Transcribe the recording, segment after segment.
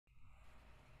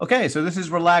Okay, so this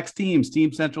is Relaxed Teams,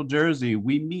 Team Central Jersey.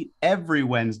 We meet every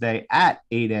Wednesday at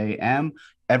 8 a.m.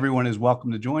 Everyone is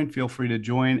welcome to join. Feel free to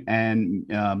join and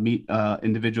meet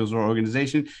individuals or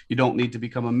organization. You don't need to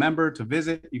become a member to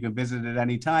visit. You can visit at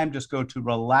any time. Just go to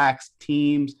Relaxed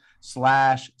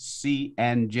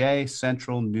Teams/CNJ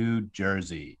Central New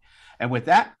Jersey. And with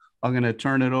that, I'm going to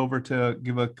turn it over to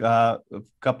give a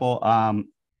couple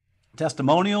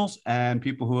testimonials and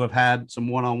people who have had some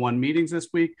one-on-one meetings this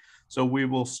week. So we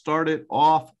will start it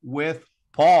off with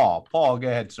Paul. Paul, go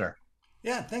ahead, sir.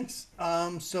 Yeah, thanks.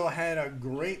 So I had a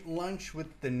great lunch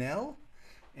with Denel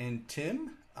and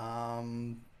Tim.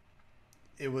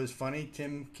 It was funny.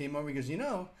 Tim came over because,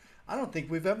 I don't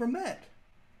think we've ever met.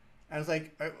 I was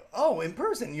like, oh, in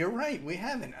person, you're right. We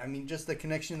haven't. I mean, just the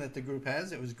connection that the group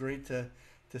has. It was great to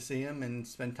see him and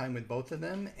spend time with both of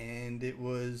them. And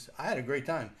I had a great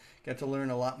time. Got to learn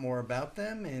a lot more about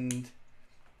them. And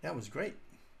that was great.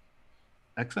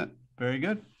 Excellent. Very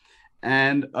good.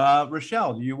 And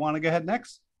Rachele, do you want to go ahead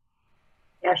next?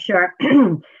 Yeah, sure.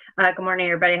 Good morning,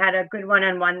 everybody. Had a good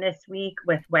one-on-one this week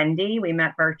with Wendy. We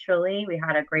met virtually. We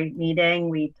had a great meeting.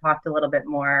 We talked a little bit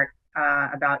more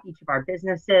about each of our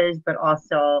businesses, but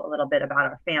also a little bit about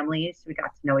our families. We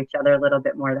got to know each other a little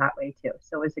bit more that way, too.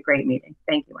 So it was a great meeting.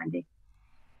 Thank you, Wendy.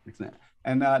 Excellent.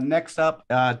 And next up,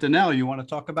 Denel, you want to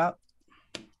talk about?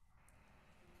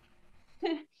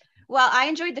 Well, I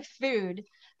enjoyed the food,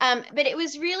 but it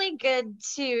was really good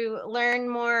to learn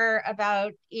more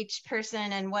about each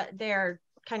person and what they're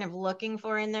kind of looking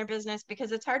for in their business,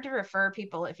 because it's hard to refer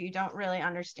people if you don't really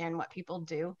understand what people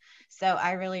do. So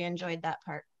I really enjoyed that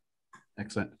part.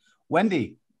 Excellent.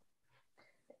 Wendy.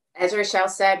 As Rachele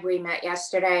said, we met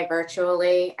yesterday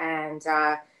virtually and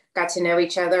got to know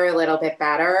each other a little bit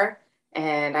better.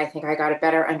 And I think I got a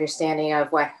better understanding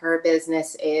of what her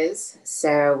business is.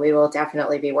 So we will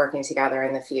definitely be working together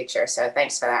in the future. So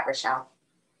thanks for that, Rachele.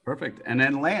 Perfect. And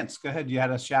then Lance, go ahead. You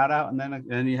had a shout out and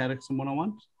then you had some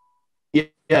one-on-ones?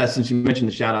 Yeah, since you mentioned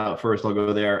the shout out first, I'll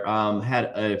go there. Had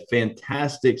a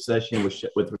fantastic session with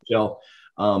Rachele.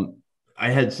 I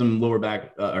had some lower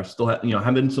back, or still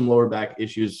having some lower back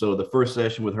issues. So the first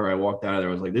session with her, I walked out of there.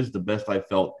 I was like, this is the best I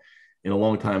felt in a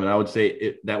long time. And I would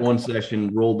say that one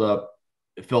session rolled up.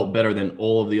 It felt better than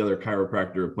all of the other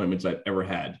chiropractor appointments I've ever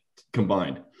had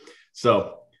combined.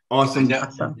 So awesome.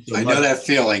 I know that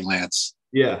feeling, Lance.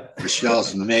 Yeah.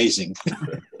 Rachele's amazing.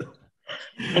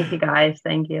 Thank you, guys.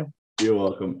 Thank you. You're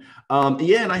welcome.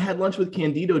 And I had lunch with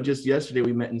Candido just yesterday.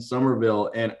 We met in Somerville,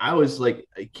 and I was like,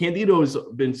 Candido has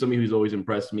been somebody who's always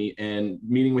impressed me, and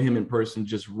meeting with him in person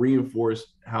just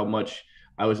reinforced how much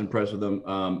I was impressed with him.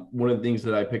 One of the things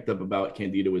that I picked up about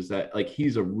Candido is that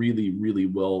he's a really, really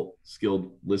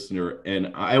well-skilled listener,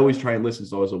 and I always try and listen.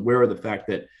 So I was aware of the fact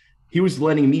that he was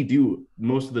letting me do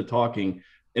most of the talking,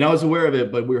 and I was aware of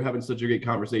it, but we were having such a great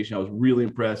conversation. I was really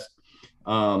impressed.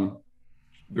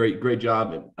 Great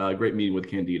job. Great meeting with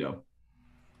Candido.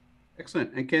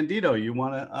 Excellent. And Candido, you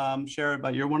want to share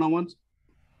about your one-on-ones?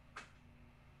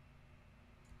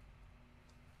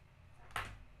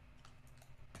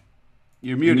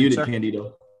 You're muted, sir.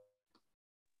 Candido.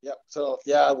 Yeah. So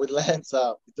with Lance,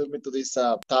 he took me to this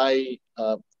Thai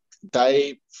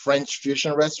French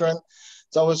fusion restaurant.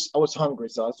 So I was hungry,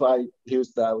 so that's why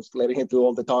I was letting him do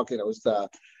all the talking. I was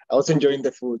enjoying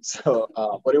the food. So,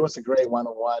 but it was a great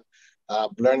one-on-one.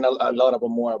 Learned a lot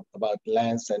more about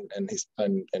Lance and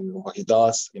what he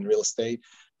does in real estate.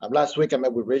 Last week I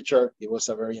met with Richard. It was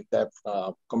a very in-depth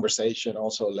conversation.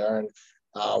 Also learned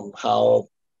how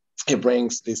he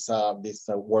brings this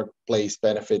workplace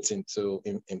benefits in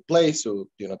place to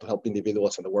help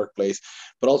individuals in the workplace,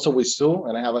 but also with Sue.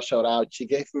 And I have a shout out. She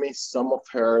gave me some of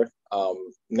her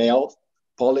nail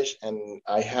polish, and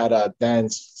I had a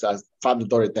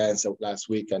father-daughter dance last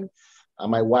week, and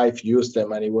my wife used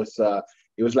them, and it was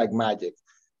like magic.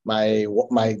 My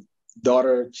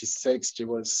daughter, she's 6. She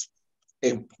was,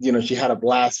 she had a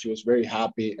blast. She was very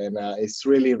happy, and it's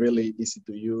really, really easy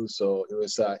to use. So it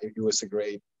was a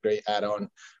great add-on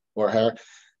for her.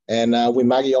 And with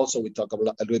Maggie also, we talk a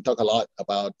lot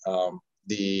about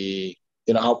the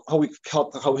how we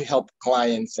help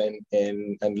clients and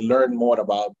learn more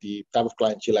about the type of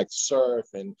client she likes to serve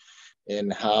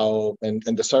and how and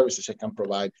the services she can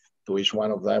provide to each one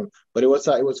of them. But it was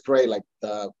great,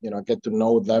 get to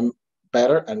know them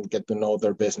better and get to know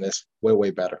their business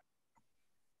way better.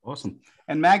 Awesome.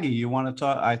 And Maggie, you want to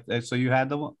talk? So you had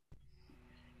the one?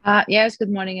 Yes.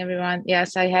 Good morning, everyone.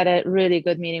 Yes, I had a really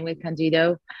good meeting with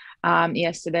Candido.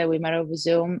 Yesterday we met over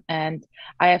Zoom, and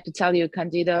I have to tell you,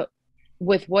 Candido,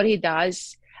 with what he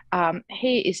does,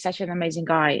 he is such an amazing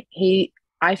guy.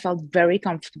 I felt very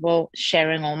comfortable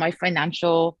sharing all my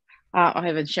financial I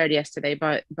haven't shared yesterday,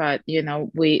 but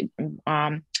we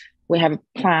have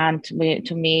planned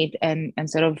to meet and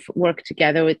sort of work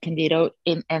together with Candido,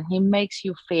 and he makes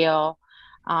you feel.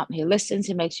 He listens.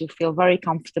 He makes you feel very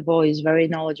comfortable. He's very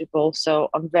knowledgeable. So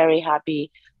I'm very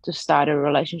happy to start a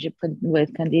relationship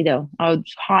with Candido. I would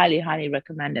highly, highly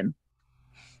recommend him.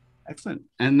 Excellent.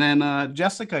 And then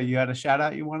Jessica, you had a shout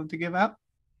out you wanted to give out?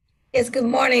 Yes, good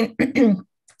morning.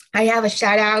 I have a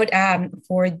shout out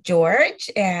for George.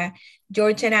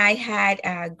 George and I had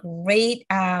a great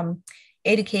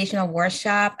educational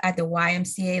workshop at the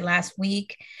YMCA last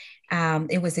week.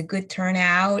 It was a good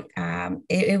turnout.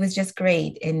 It was just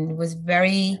great, and it was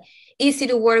very easy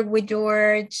to work with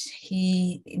George.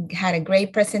 He had a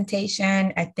great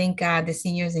presentation. I think the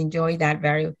seniors enjoyed that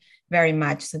very, very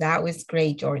much. So that was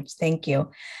great, George. Thank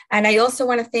you. And I also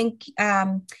want to thank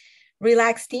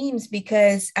Relax Teams,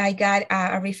 because I got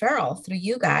a referral through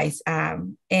you guys,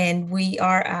 and we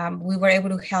were able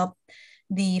to help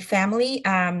the family,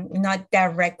 not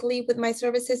directly with my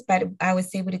services, but I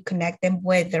was able to connect them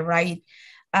with the right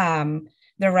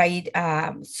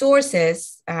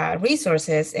sources,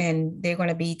 resources, and they're going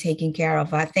to be taken care of.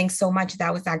 Thanks so much.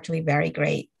 That was actually very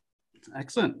great.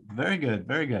 Excellent. Very good.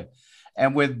 Very good.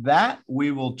 And with that, we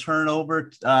will turn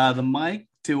over the mic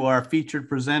to our featured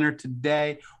presenter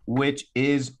today, which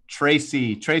is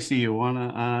Tracy. Tracy, you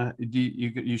wanna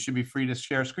you should be free to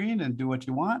share screen and do what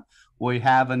you want. We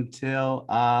have until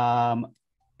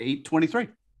 8:23.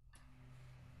 Okay,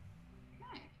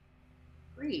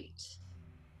 great.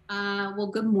 Well,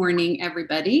 good morning,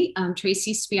 everybody. I'm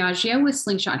Tracy Spiaggia with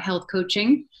Slingshot Health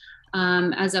Coaching.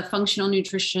 As a functional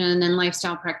nutrition and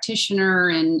lifestyle practitioner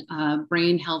and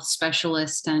brain health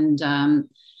specialist and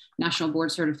National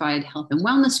Board Certified Health and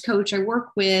Wellness Coach, I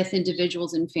work with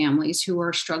individuals and families who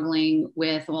are struggling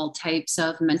with all types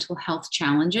of mental health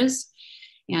challenges.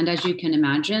 And as you can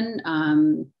imagine,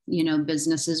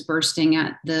 businesses bursting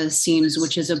at the seams,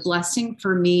 which is a blessing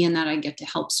for me in that I get to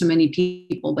help so many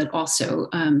people, but also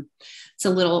it's a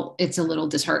little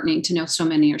disheartening to know so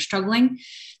many are struggling.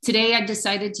 Today, I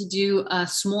decided to do a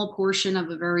small portion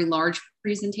of a very large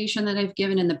presentation that I've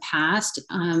given in the past,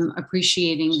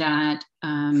 appreciating that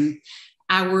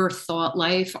our thought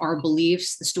life, our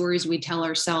beliefs, the stories we tell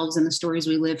ourselves and the stories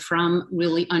we live from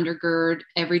really undergird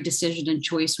every decision and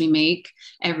choice we make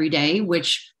every day,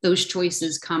 which those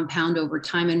choices compound over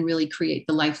time and really create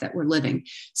the life that we're living.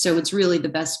 So it's really the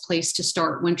best place to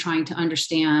start when trying to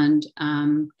understand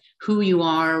who you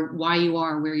are, why you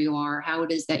are where you are, how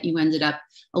it is that you ended up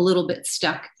a little bit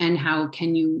stuck, and how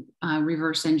can you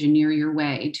reverse engineer your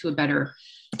way to a better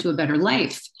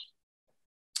life.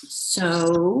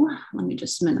 So let me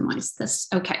just minimize this.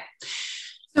 Okay.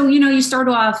 So, you start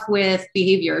off with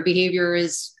behavior. Behavior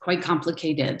is quite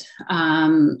complicated.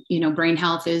 Brain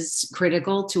health is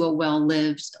critical to a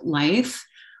well-lived life.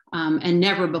 And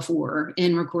never before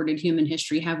in recorded human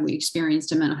history have we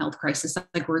experienced a mental health crisis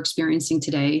like we're experiencing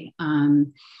today.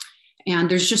 And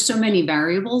there's just so many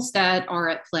variables that are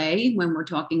at play when we're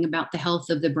talking about the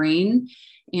health of the brain.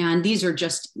 And these are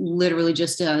just literally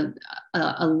just a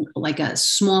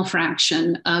small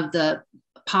fraction of the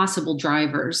possible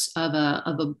drivers of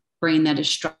a brain that is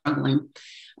struggling.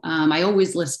 I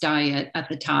always list diet at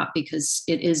the top because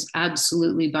it is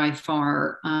absolutely by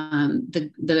far has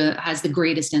the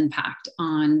greatest impact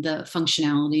on the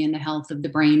functionality and the health of the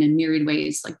brain in myriad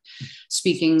ways, like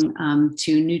speaking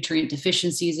to nutrient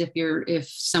deficiencies. If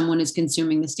someone is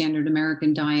consuming the standard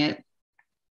American diet,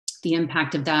 the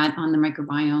impact of that on the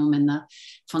microbiome and the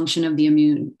function of the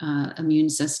immune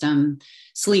system,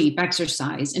 sleep,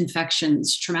 exercise,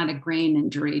 infections, traumatic brain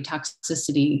injury,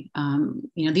 toxicity.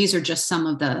 These are just some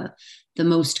of the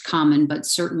most common, but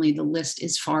certainly the list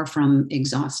is far from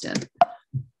exhaustive.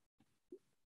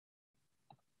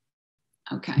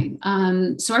 Okay,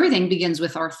 so everything begins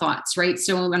with our thoughts, right?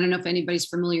 So I don't know if anybody's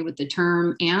familiar with the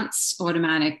term ANTS,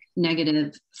 automatic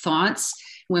negative thoughts,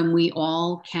 when we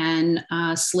all can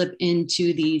slip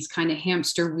into these kind of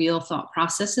hamster wheel thought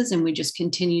processes, and we just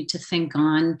continue to think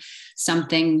on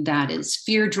something that is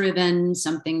fear-driven,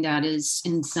 something that is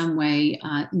in some way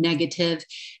negative,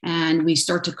 and we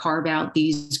start to carve out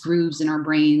these grooves in our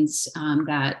brains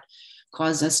that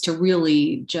cause us to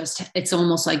really it's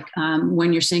almost like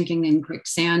when you're sinking in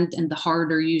quicksand, and the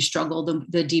harder you struggle,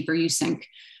 the deeper you sink.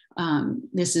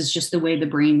 This is just the way the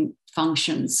brain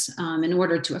functions. In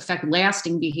order to affect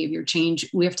lasting behavior change,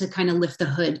 we have to kind of lift the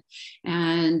hood,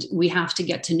 and we have to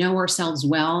get to know ourselves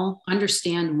well,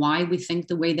 understand why we think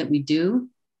the way that we do,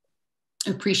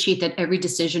 appreciate that every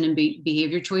decision and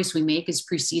behavior choice we make is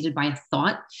preceded by a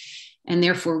thought, and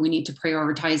therefore we need to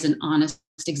prioritize an honest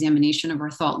examination of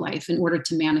our thought life in order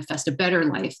to manifest a better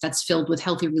life that's filled with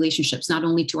healthy relationships, not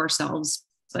only to ourselves,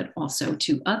 but also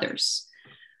to others.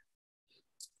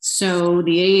 So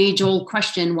the age-old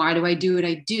question, why do I do what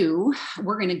I do?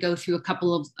 We're going to go through a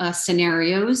couple of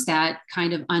scenarios that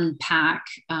kind of unpack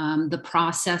the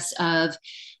process of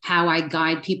how I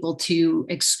guide people to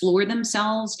explore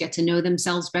themselves, get to know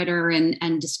themselves better,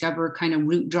 and discover kind of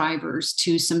root drivers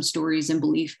to some stories and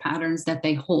belief patterns that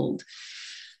they hold.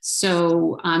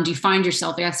 So do you find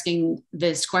yourself asking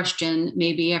this question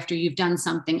maybe after you've done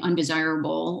something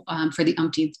undesirable for the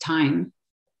umpteenth time?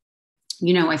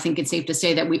 You know, I think it's safe to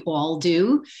say that we all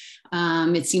do.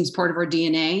 It seems part of our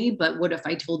DNA, but what if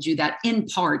I told you that in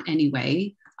part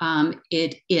anyway,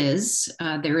 it is.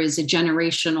 There is a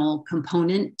generational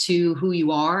component to who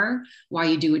you are, why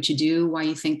you do what you do, why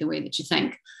you think the way that you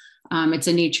think. It's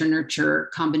a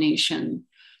nature-nurture combination.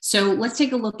 So let's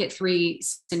take a look at 3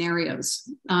 scenarios.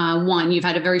 One, you've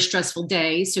had a very stressful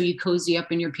day, so you cozy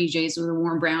up in your PJs with a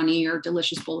warm brownie or a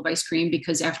delicious bowl of ice cream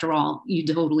because after all, you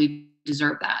totally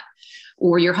deserve that.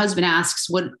 Or your husband asks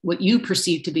what you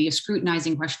perceive to be a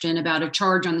scrutinizing question about a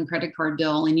charge on the credit card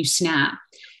bill and you snap.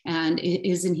 And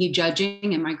isn't he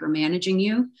judging and micromanaging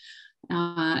you?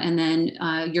 And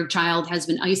then your child has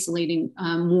been isolating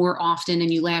more often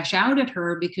and you lash out at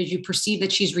her because you perceive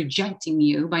that she's rejecting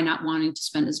you by not wanting to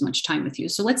spend as much time with you.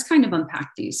 So let's kind of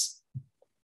unpack these.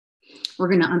 We're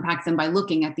going to unpack them by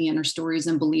looking at the inner stories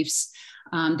and beliefs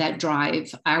that drive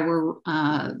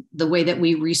the way that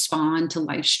we respond to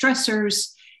life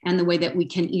stressors and the way that we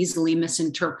can easily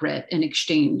misinterpret an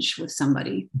exchange with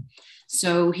somebody.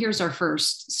 So here's our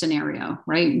first scenario,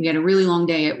 right? We had a really long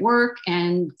day at work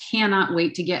and cannot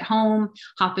wait to get home,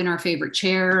 hop in our favorite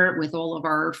chair with all of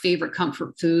our favorite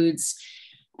comfort foods.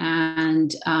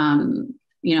 And,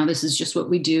 you know, this is just what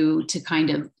we do to kind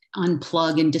of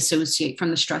unplug and dissociate from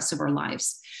the stress of our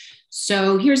lives.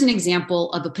 So here's an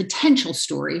example of a potential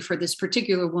story for this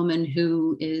particular woman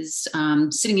who is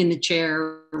sitting in the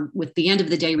chair with the end of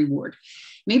the day reward.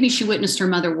 Maybe she witnessed her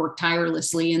mother work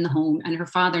tirelessly in the home and her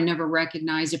father never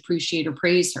recognized, appreciate, or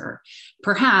praise her.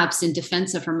 Perhaps in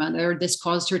defense of her mother, this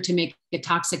caused her to make a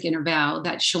toxic inner vow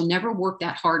that she'll never work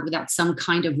that hard without some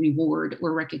kind of reward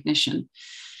or recognition.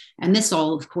 And this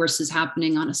all, of course, is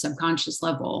happening on a subconscious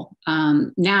level.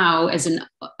 Now, as an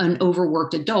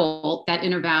overworked adult, that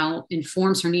inner vow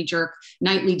informs her knee-jerk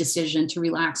nightly decision to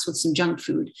relax with some junk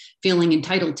food, feeling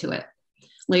entitled to it.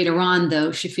 Later on,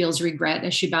 though, she feels regret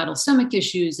as she battles stomach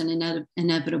issues and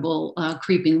inevitable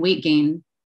creeping weight gain.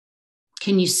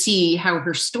 Can you see how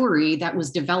her story that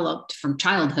was developed from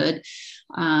childhood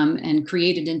and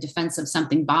created in defense of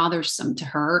something bothersome to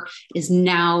her is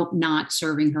now not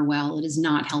serving her well? It is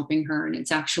not helping her, and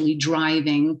it's actually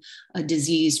driving a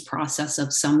disease process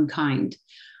of some kind.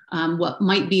 What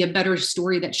might be a better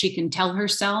story that she can tell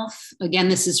herself? Again,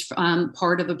 this is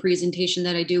part of a presentation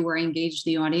that I do where I engage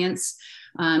the audience.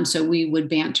 So we would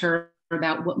banter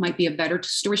about what might be a better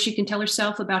story she can tell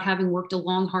herself about having worked a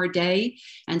long, hard day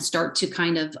and start to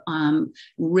kind of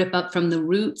rip up from the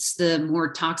roots the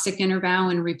more toxic inner vow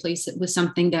and replace it with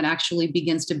something that actually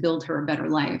begins to build her a better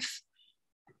life.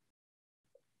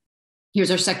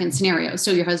 Here's our second scenario.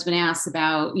 So your husband asks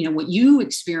about, you know, what you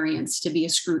experienced to be a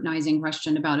scrutinizing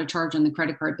question about a charge on the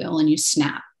credit card bill and you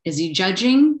snap. Is he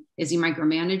judging? Is he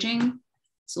micromanaging?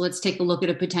 So let's take a look at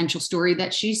a potential story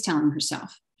that she's telling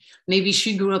herself. Maybe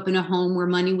she grew up in a home where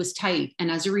money was tight, and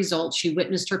as a result, she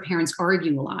witnessed her parents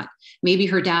argue a lot. Maybe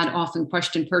her dad often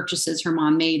questioned purchases her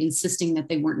mom made, insisting that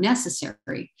they weren't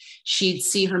necessary. She'd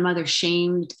see her mother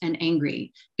shamed and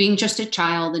angry. Being just a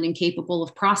child and incapable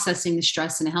of processing the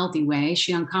stress in a healthy way,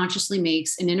 she unconsciously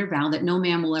makes an inner vow that no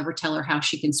man will ever tell her how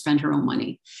she can spend her own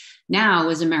money. Now,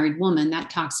 as a married woman, that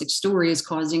toxic story is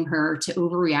causing her to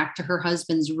overreact to her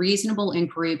husband's reasonable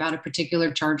inquiry about a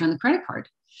particular charge on the credit card.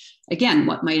 Again,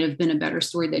 what might have been a better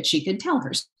story that she could tell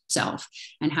herself?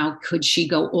 And how could she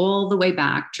go all the way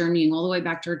back, journeying all the way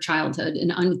back to her childhood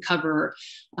and uncover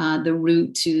the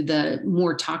root to the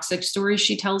more toxic stories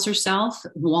she tells herself,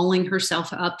 walling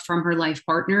herself up from her life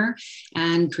partner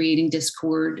and creating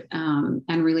discord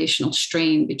and relational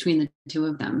strain between the two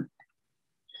of them?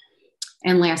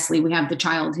 And lastly, we have the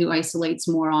child who isolates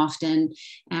more often,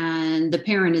 and the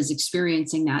parent is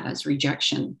experiencing that as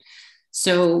rejection.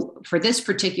 So for this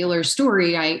particular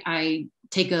story, I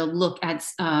take a look at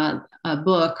a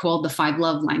book called The 5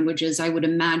 Love Languages. I would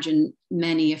imagine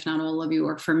many, if not all of you,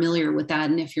 are familiar with that.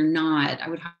 And if you're not, I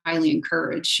would highly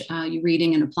encourage you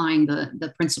reading and applying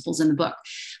the principles in the book.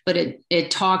 But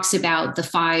it talks about the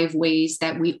 5 ways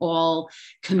that we all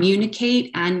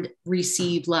communicate and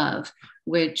receive love,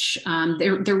 which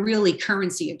they're really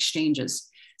currency exchanges.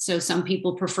 So some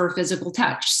people prefer physical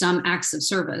touch, some acts of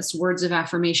service, words of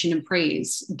affirmation and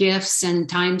praise, gifts, and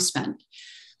time spent.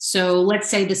 So let's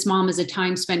say this mom is a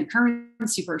time spent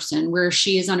currency person where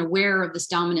she is unaware of this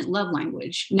dominant love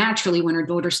language. Naturally, when her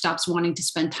daughter stops wanting to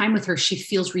spend time with her, she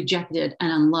feels rejected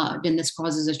and unloved. And this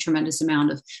causes a tremendous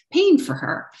amount of pain for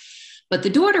her. But the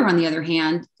daughter, on the other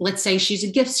hand, let's say she's a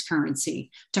gifts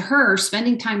currency. To her,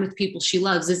 spending time with people she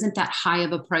loves isn't that high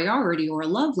of a priority or a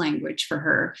love language for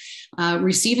her.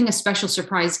 Receiving a special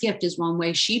surprise gift is one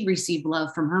way she'd receive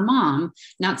love from her mom,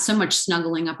 not so much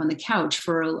snuggling up on the couch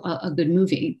for a good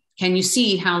movie. Can you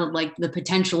see how like the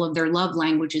potential of their love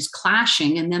language is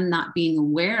clashing, and them not being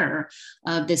aware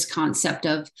of this concept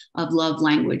of love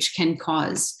language can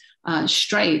cause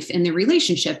strife in the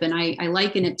relationship? And I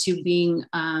liken it to being,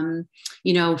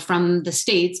 from the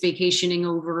States, vacationing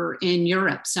over in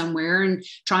Europe somewhere and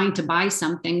trying to buy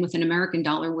something with an American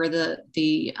dollar where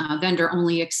the vendor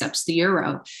only accepts the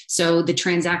euro. So the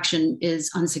transaction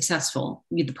is unsuccessful.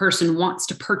 The person wants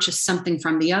to purchase something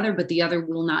from the other, but the other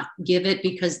will not give it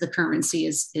because the currency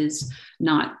is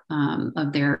not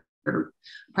of their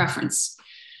preference.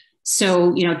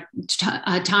 So,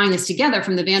 tying this together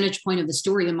from the vantage point of the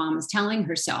story the mom is telling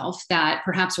herself that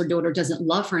perhaps her daughter doesn't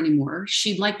love her anymore,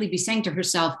 she'd likely be saying to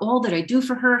herself, all that I do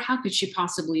for her, how could she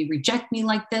possibly reject me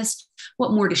like this?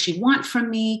 What more does she want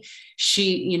from me?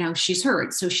 She's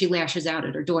hurt. So she lashes out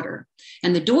at her daughter.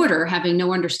 And the daughter, having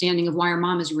no understanding of why her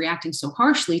mom is reacting so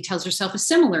harshly, tells herself a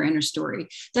similar inner story.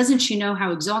 Doesn't she know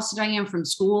how exhausted I am from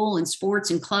school and sports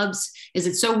and clubs? Is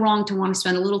it so wrong to want to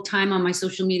spend a little time on my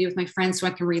social media with my friends so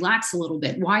I can relax a little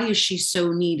bit? Why is she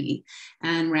so needy?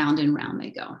 And round they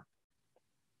go.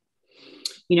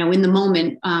 In the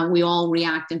moment, we all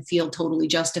react and feel totally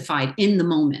justified in the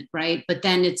moment, right? But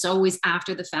then it's always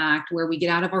after the fact where we get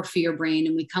out of our fear brain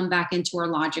and we come back into our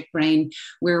logic brain,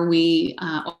 where we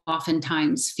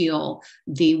oftentimes feel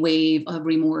the wave of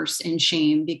remorse and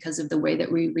shame because of the way that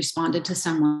we responded to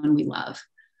someone we love.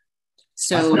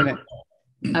 So, okay.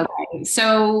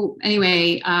 So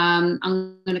anyway, I'm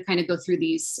going to kind of go through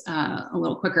these a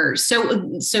little quicker. So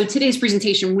today's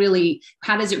presentation, really,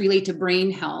 how does it relate to brain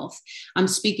health? I'm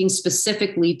speaking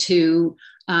specifically to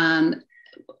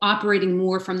operating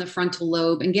more from the frontal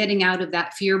lobe and getting out of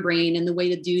that fear brain. And the way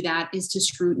to do that is to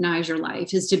scrutinize your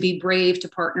life, is to be brave, to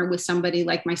partner with somebody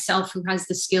like myself who has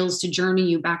the skills to journey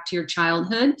you back to your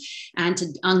childhood and to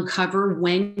uncover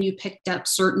when you picked up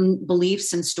certain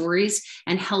beliefs and stories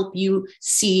and help you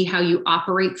see how you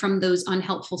operate from those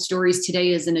unhelpful stories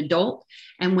today as an adult.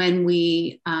 And when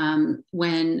we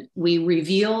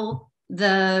reveal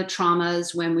the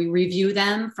traumas, when we review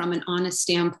them from an honest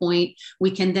standpoint, we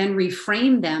can then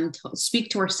reframe them to speak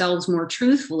to ourselves more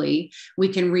truthfully. We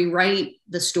can rewrite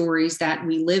the stories that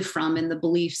we live from and the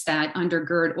beliefs that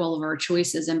undergird all of our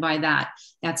choices. And by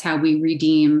that's how we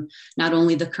redeem not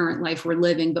only the current life we're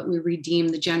living, but we redeem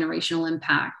the generational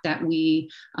impact that we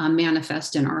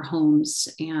manifest in our homes.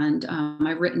 And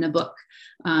I've written a book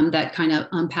that kind of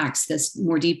unpacks this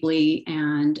more deeply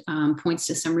and points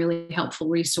to some really helpful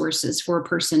resources for a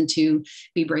person to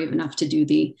be brave enough to do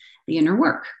the inner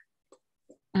work.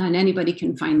 And anybody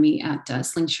can find me at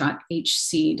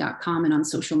slingshothc.com and on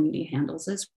social media handles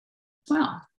as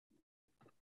well.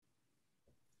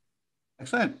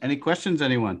 Excellent. Any questions,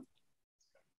 anyone?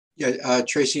 Yeah,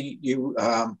 Tracy,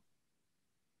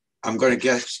 I'm going to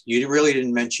guess you really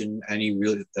didn't mention any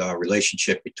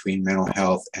relationship between mental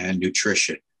health and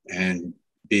nutrition. And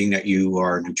being that you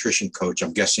are a nutrition coach,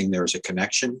 I'm guessing there's a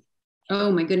connection.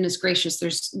 Oh my goodness gracious.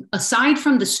 There's, aside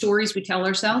from the stories we tell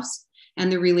ourselves and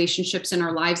the relationships in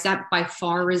our lives, that by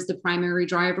far is the primary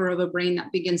driver of a brain that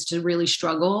begins to really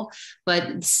struggle.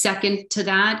 But second to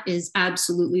that is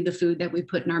absolutely the food that we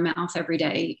put in our mouth every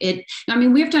day.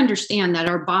 We have to understand that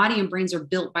our body and brains are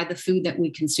built by the food that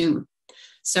we consume.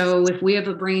 So if we have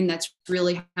a brain that's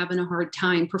really having a hard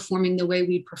time performing the way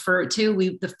we prefer it to,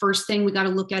 the first thing we got to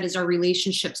look at is our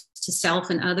relationships to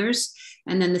self and others.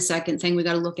 And then the second thing we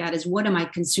got to look at is, what am I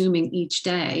consuming each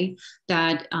day?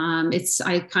 That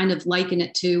I kind of liken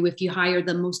it to, if you hire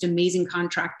the most amazing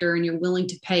contractor and you're willing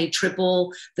to pay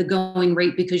triple the going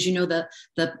rate because you know the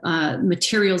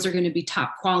materials are going to be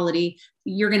top quality,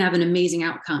 you're going to have an amazing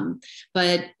outcome.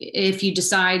 But if you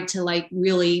decide to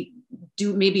really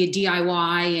do maybe a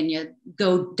DIY and you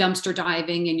go dumpster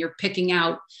diving and you're picking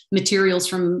out materials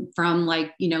from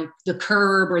like, you know, the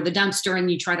curb or the dumpster,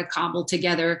 and you try to cobble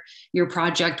together your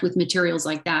project with materials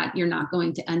like that, you're not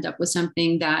going to end up with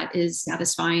something that is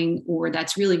satisfying or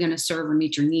that's really going to serve or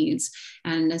meet your needs.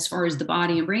 And as far as the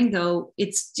body and brain go,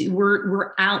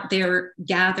 we're out there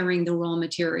gathering the raw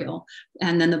material,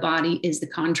 and then the body is the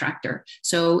contractor.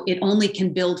 So it only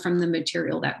can build from the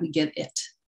material that we give it.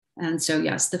 And so,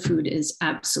 yes, the food is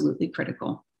absolutely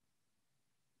critical.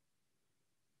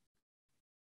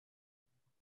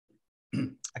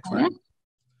 Excellent.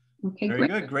 Okay, very great.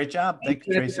 good. Great job. Thank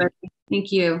you, Tracy. Everybody.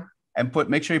 Thank you. And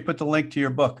make sure you put the link to your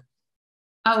book.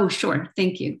 Oh, sure.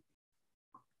 Thank you.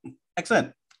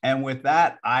 Excellent. And with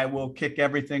that, I will kick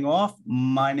everything off.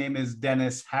 My name is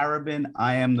Dennis Harabin.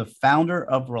 I am the founder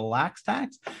of Relax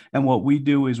Tax. And what we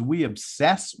do is we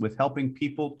obsess with helping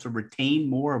people to retain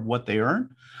more of what they earn.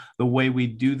 The way we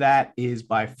do that is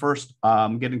by first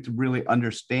getting to really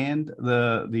understand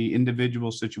the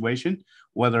individual situation,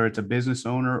 whether it's a business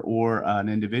owner or an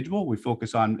individual. We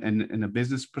focus on, in a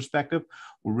business perspective,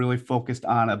 we're really focused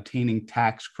on obtaining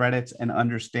tax credits and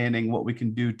understanding what we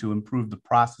can do to improve the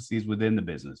processes within the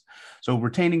business. So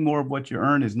retaining more of what you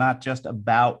earn is not just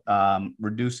about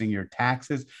reducing your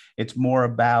taxes. It's more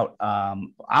about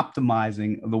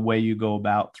optimizing the way you go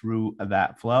about through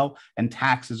that flow. And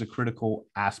tax is a critical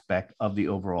aspect of the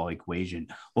overall equation.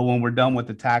 But when we're done with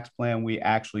the tax plan, we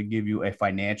actually give you a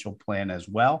financial plan as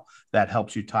well that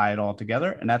helps you tie it all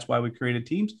together. And that's why we created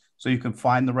teams, so you can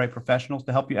find the right professionals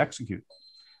to help you execute.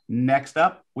 Next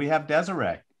up, we have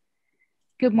Desirae.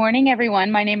 Good morning,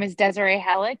 everyone. My name is Desirae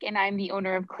Haluk, and I'm the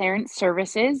owner of Clarence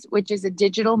Services, which is a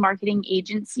digital marketing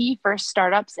agency for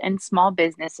startups and small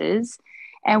businesses.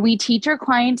 And we teach our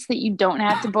clients that you don't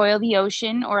have to boil the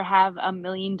ocean or have $1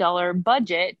 million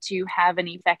budget to have an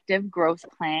effective growth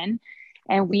plan.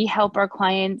 And we help our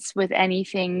clients with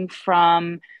anything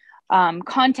from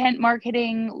content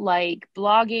marketing, like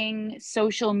blogging,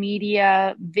 social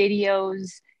media,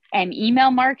 videos, and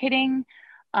email marketing.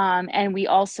 And we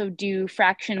also do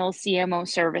fractional CMO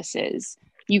services.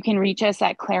 You can reach us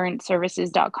at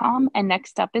clarenceservices.com. And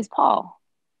next up is Paul.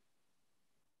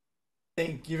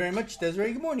 Thank you very much,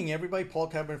 Desiree. Good morning, everybody. Paul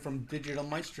Taubman from Digital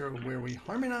Maestro, where we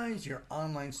harmonize your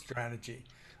online strategy.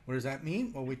 What does that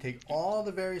mean? Well, we take all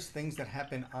the various things that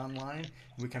happen online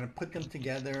and we kind of put them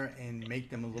together and make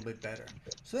them a little bit better.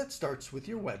 So that starts with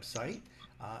your website.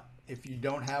 If you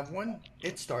don't have one,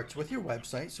 it starts with your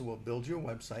website. So we'll build your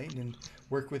website and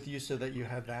work with you so that you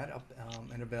have that up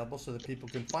and available so that people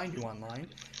can find you online.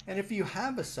 And if you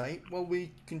have a site, well,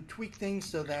 we can tweak things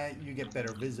so that you get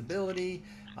better visibility,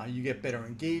 you get better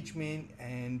engagement,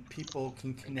 and people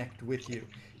can connect with you.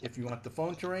 If you want the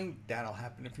phone to ring, that'll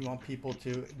happen. If you want people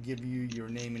to give you your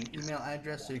name and email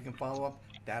address so you can follow up,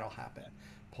 that'll happen.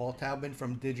 Paul Taubman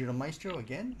from Digital Maestro,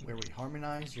 again, where we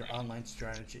harmonize your online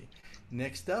strategy.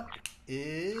 Next up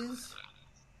is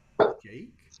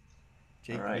Jake.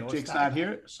 All right, Jake's not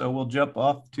here, so we'll jump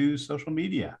off to social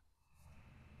media.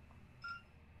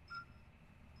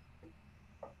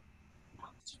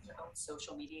 Your own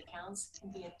social media accounts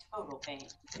can be a total pain.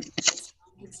 It's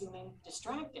time-consuming,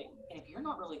 distracting, and if you're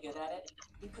not really good at it,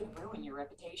 it could ruin your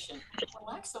reputation.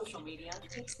 Relax Social Media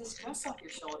takes the stress off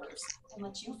your shoulders and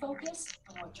lets you focus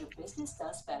on what your business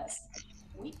does best.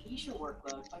 We ease your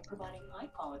workload by providing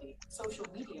high-quality social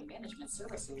media management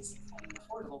services at an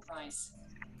affordable price.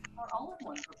 Our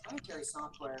all-in-one proprietary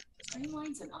software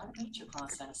streamlines and automates your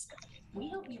process. We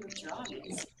help you reach your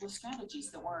audience with strategies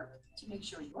that work to make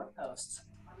sure your posts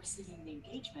are receiving the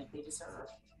engagement they deserve.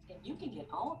 And you can get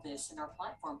all of this in our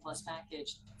Platform Plus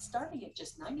package, starting at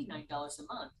just $99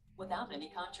 a month without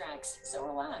any contracts. So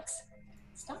relax.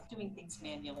 Stop doing things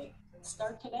manually.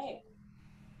 Start today.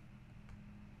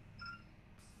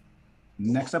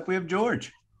 Next up, we have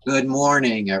George. Good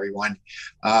morning, everyone.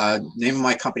 Name of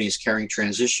my company is Caring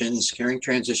Transitions. Caring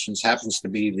Transitions happens to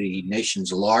be the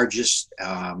nation's largest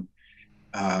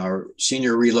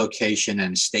senior relocation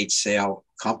and estate sale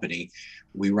company.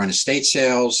 We run estate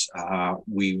sales.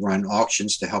 We run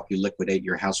auctions to help you liquidate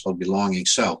your household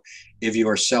belongings. So if you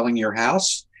are selling your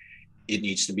house, it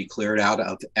needs to be cleared out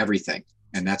of everything.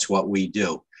 And that's what we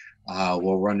do.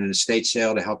 We'll run an estate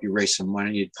sale to help you raise some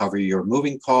money to cover your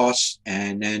moving costs,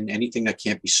 and then anything that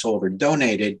can't be sold or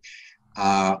donated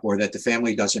or that the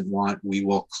family doesn't want, we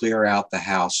will clear out the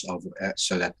house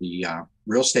so that the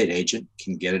real estate agent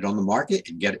can get it on the market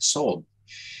and get it sold.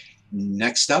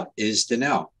 Next up is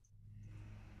Denel.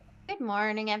 Good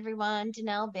morning, everyone.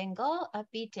 Denel Bingel,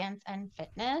 Upbeat Dance and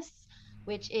Fitness,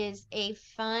 which is a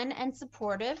fun and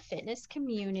supportive fitness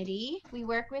community. We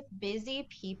work with busy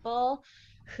people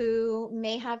who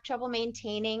may have trouble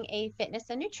maintaining a fitness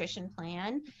and nutrition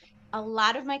plan. A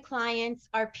lot of my clients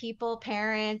are people,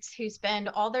 parents who spend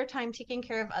all their time taking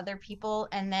care of other people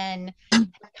and then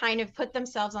kind of put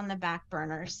themselves on the back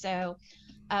burner. So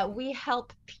we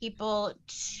help people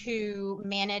to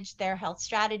manage their health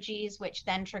strategies, which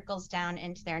then trickles down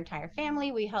into their entire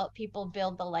family. We help people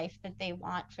build the life that they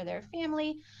want for their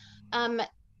family.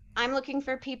 I'm looking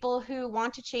for people who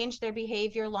want to change their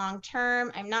behavior long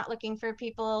term. I'm not looking for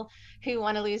people who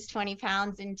want to lose 20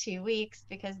 pounds in 2 weeks,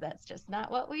 because that's just not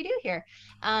what we do here.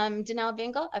 Denel,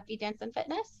 Bingel, Upbeat Dance and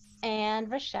Fitness, and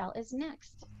Rachele is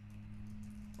next.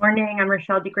 Morning, I'm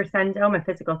Rachele DeCrescenzo. I'm a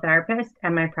physical therapist,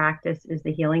 and my practice is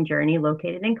the Healing Journey,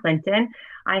 located in Clinton.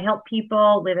 I help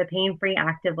people live a pain-free,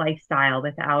 active lifestyle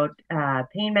without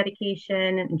pain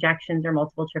medication, injections, or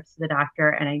multiple trips to the doctor.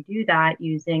 And I do that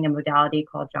using a modality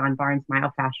called John Barnes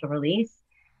myofascial release.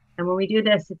 And when we do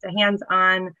this, it's a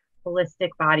hands-on, holistic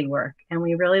body work, and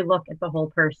we really look at the whole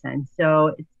person.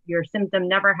 So your symptom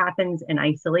never happens in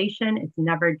isolation. It's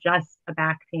never just a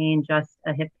back pain, just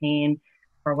a hip pain,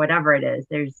 or whatever it is.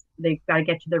 They've got to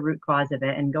get to the root cause of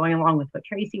it. And going along with what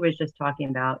Tracy was just talking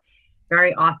about,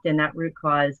 very often that root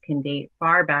cause can date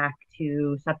far back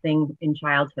to something in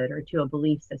childhood or to a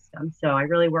belief system. So I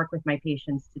really work with my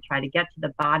patients to try to get to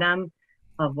the bottom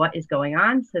of what is going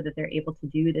on so that they're able to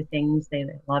do the things they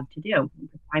love to do. You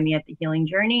can find me at the Healing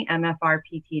Journey,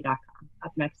 mfrpt.com.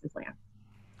 Up next is Lance.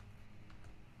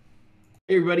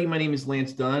 Hey everybody, my name is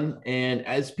Lance Dunn, and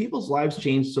as people's lives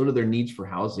change, so do their needs for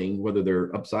housing, whether they're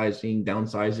upsizing,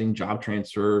 downsizing, job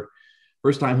transfer,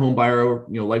 first-time home buyer,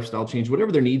 lifestyle change,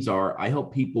 whatever their needs are. I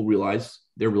help people realize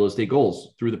their real estate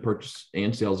goals through the purchase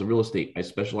and sales of real estate. I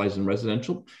specialize in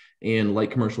residential and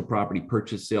light commercial property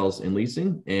purchase, sales, and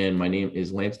leasing, and my name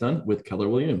is Lance Dunn with Keller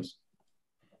Williams.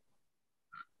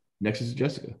 Next is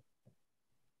Jessica.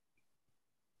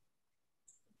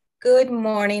 Good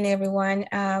morning, everyone.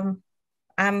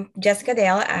 I'm Jessica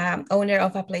Dale, owner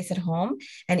of A Place at Home,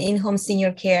 an in-home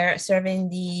senior care serving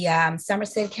the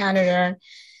Somerset, Canada,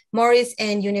 Morris,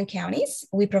 and Union counties.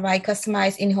 We provide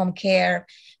customized in-home care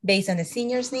based on the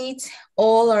senior's needs.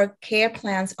 All our care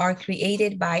plans are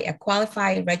created by a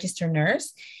qualified registered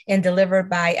nurse and delivered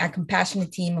by a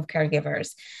compassionate team of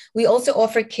caregivers. We also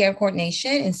offer care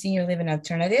coordination and senior living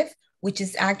alternative, which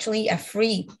is actually a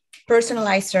free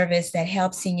personalized service that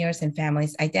helps seniors and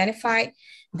families identify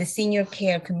the senior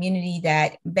care community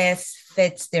that best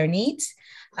fits their needs,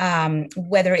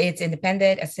 whether it's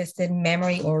independent, assisted,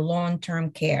 memory, or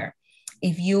long-term care.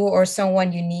 If you or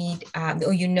someone you need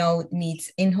or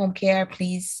needs in-home care,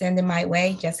 please send them my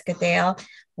way, Jessica Dale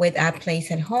with A Place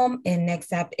at Home. And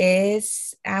next up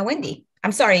is Maggie.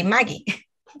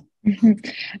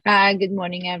 Good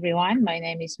morning, everyone. My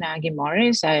name is Maggie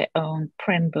Morris. I own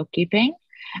Prim Bookkeeping.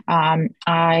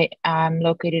 I am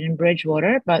located in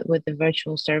Bridgewater, but with the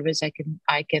virtual service, I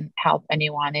can help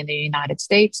anyone in the United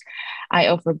States. I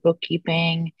offer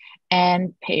bookkeeping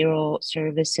and payroll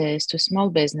services to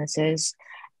small businesses.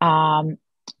 And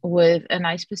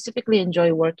I specifically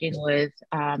enjoy working with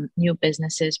new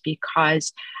businesses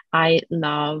because I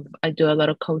do a lot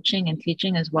of coaching and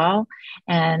teaching as well.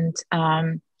 And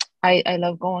I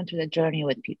love going through the journey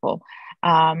with people.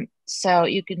 So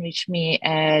you can reach me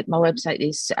at my website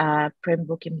is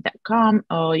primbookkeeping.com,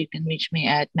 or you can reach me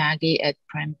at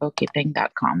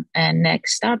maggie@primbookkeeping.com. And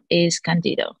next up is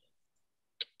Candido.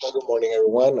 Good morning,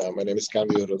 everyone. My name is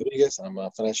Candido Rodriguez. I'm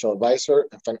a financial advisor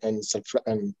and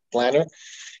planner,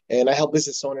 and I help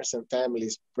business owners and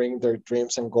families bring their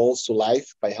dreams and goals to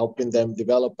life by helping them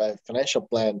develop a financial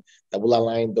plan that will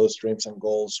align those dreams and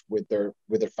goals with their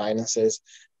finances.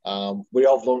 We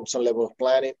all learn some level of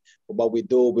planning, but what we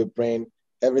do, we bring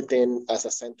everything as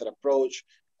a centered approach,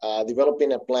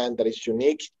 developing a plan that is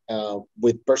unique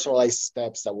with personalized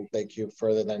steps that will take you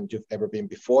further than you've ever been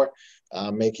before,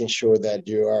 making sure that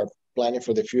you are planning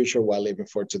for the future while living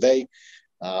for today.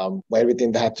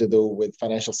 Everything that has to do with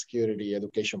financial security,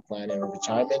 education planning, or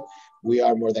retirement, we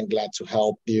are more than glad to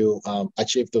help you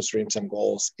achieve those dreams and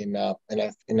goals in a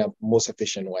most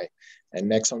efficient way. And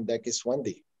next on deck is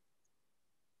Wendy.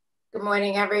 Good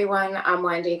morning, everyone. I'm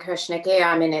Wendy Krishnicki.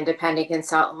 I'm an independent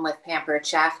consultant with Pampered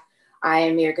Chef. I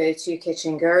am your go-to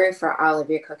kitchen guru for all of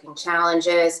your cooking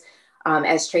challenges.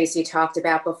 As Tracy talked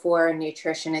about before,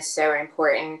 nutrition is so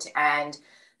important, and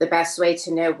the best way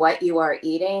to know what you are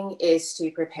eating is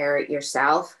to prepare it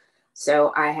yourself.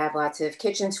 So I have lots of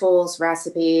kitchen tools,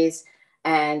 recipes,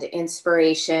 and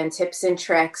inspiration, tips and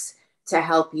tricks to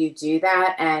help you do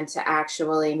that and to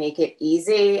actually make it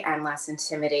easy and less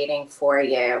intimidating for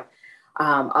you.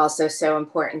 Also so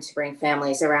important to bring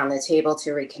families around the table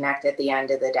to reconnect at the end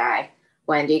of the day.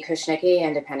 Wendy Kushnicki,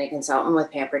 independent consultant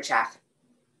with Pampered Chef.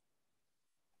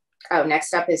 Oh,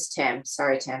 next up is Tim.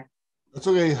 Sorry, Tim. That's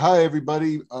okay. Hi,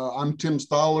 everybody. I'm Tim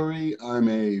Stollery. I'm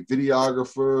a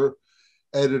videographer,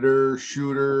 editor,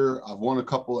 shooter. I've won a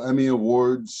couple Emmy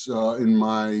Awards in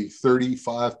my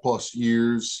 35 plus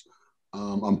years.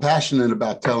 I'm passionate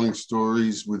about telling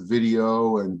stories with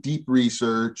video and deep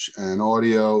research and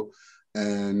audio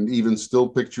and even still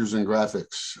pictures and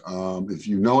graphics. If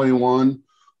you know anyone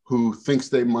who thinks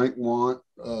they might want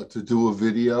to do a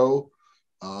video,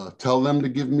 tell them to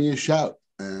give me a shout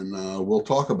and we'll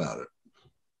talk about it.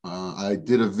 I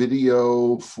did a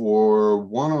video for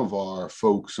one of our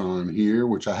folks on here,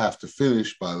 which I have to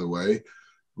finish, by the way,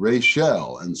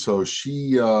 Rachele. And so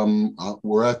she,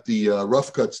 we're at the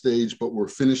rough cut stage, but we're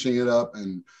finishing it up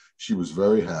and she was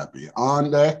very happy. On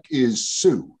deck is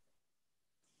Sue.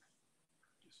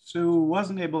 Sue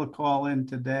wasn't able to call in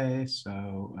today,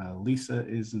 so Lisa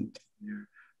isn't here.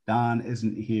 Don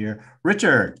isn't here.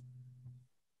 Richard.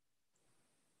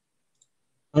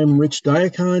 I'm Rich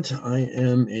Diacont. I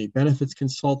am a benefits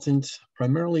consultant,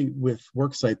 primarily with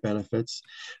worksite benefits.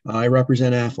 I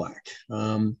represent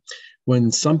AFLAC. When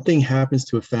something happens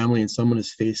to a family and someone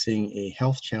is facing a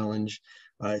health challenge,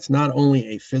 it's not only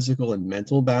a physical and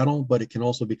mental battle, but it can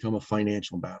also become a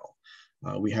financial battle.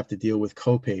 We have to deal with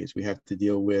copays, we have to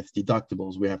deal with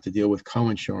deductibles, we have to deal with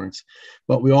coinsurance,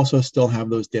 but we also still have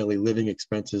those daily living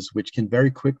expenses, which can very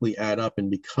quickly add up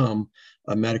and become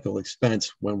a medical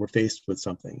expense when we're faced with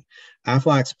something.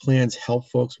 AFLAC's plans help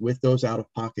folks with those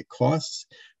out-of-pocket costs,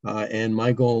 and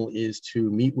my goal is to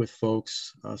meet with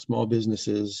folks, small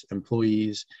businesses,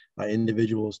 employees,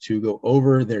 individuals, to go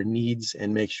over their needs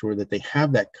and make sure that they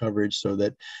have that coverage so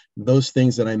that those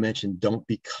things that I mentioned don't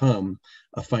become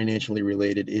a financially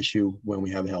related issue when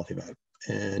we have a health event.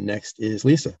 And next is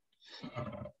Lisa.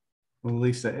 Well,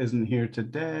 Lisa isn't here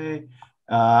today.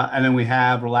 And then we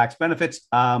have Relaxed Benefits.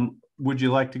 Would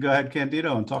you like to go ahead,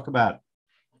 Candido, and talk about it?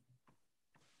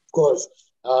 Of course.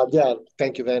 Yeah,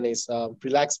 thank you, Dennis.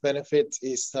 Relaxed Benefits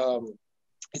is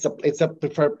it's a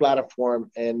preferred platform,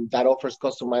 and that offers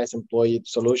customized employee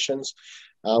solutions,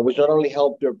 which not only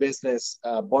help your business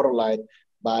bottom line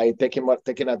by taking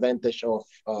advantage of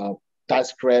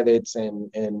tax credits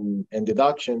and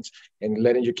deductions and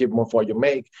letting you keep more for what you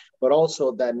make, but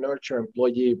also that nurture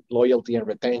employee loyalty and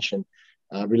retention.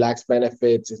 Relaxed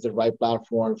Benefits is the right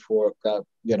platform for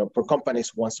for companies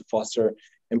who wants to foster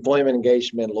employment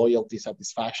engagement, loyalty,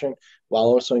 satisfaction, while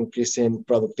also increasing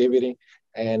productivity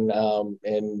and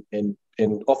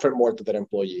offer more to their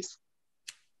employees.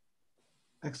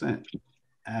 Excellent.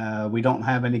 We don't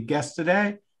have any guests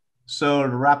today. So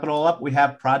to wrap it all up, we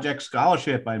have Project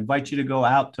Scholarship. I invite you to go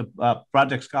out to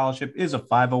Project Scholarship is a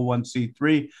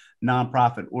 501c3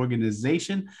 nonprofit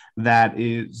organization that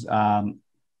is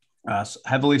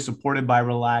heavily supported by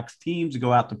Relaxed Teams.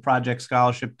 Go out to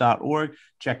projectscholarship.org,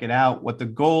 check it out. What the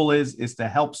goal is to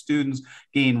help students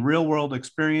gain real world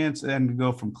experience and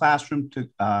go from classroom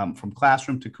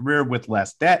to career with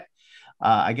less debt.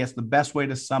 I guess the best way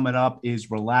to sum it up is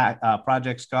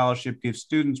Project Scholarship gives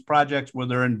students projects where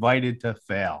they're invited to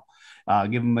fail.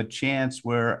 Give them a chance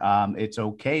where it's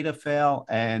okay to fail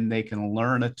and they can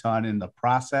learn a ton in the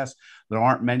process. There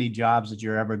aren't many jobs that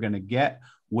you're ever going to get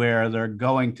where they're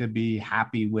going to be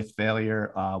happy with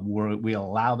failure. We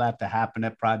allow that to happen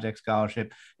at Project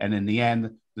Scholarship. And in the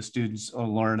end, the students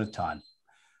will learn a ton.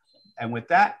 And with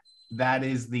that, that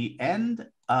is the end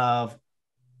of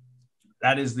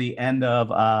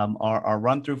our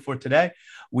run through for today.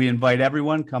 We invite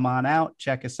everyone, come on out,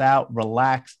 check us out,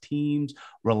 Relaxed Teams,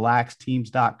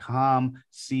 relaxedteams.com,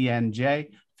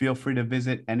 CNJ. Feel free to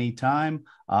visit anytime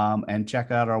and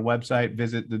check out our website,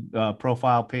 visit the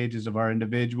profile pages of our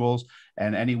individuals,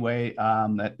 and any way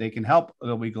that they can help,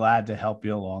 they'll be glad to help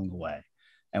you along the way.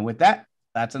 And with that,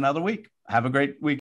 that's another week. Have a great week.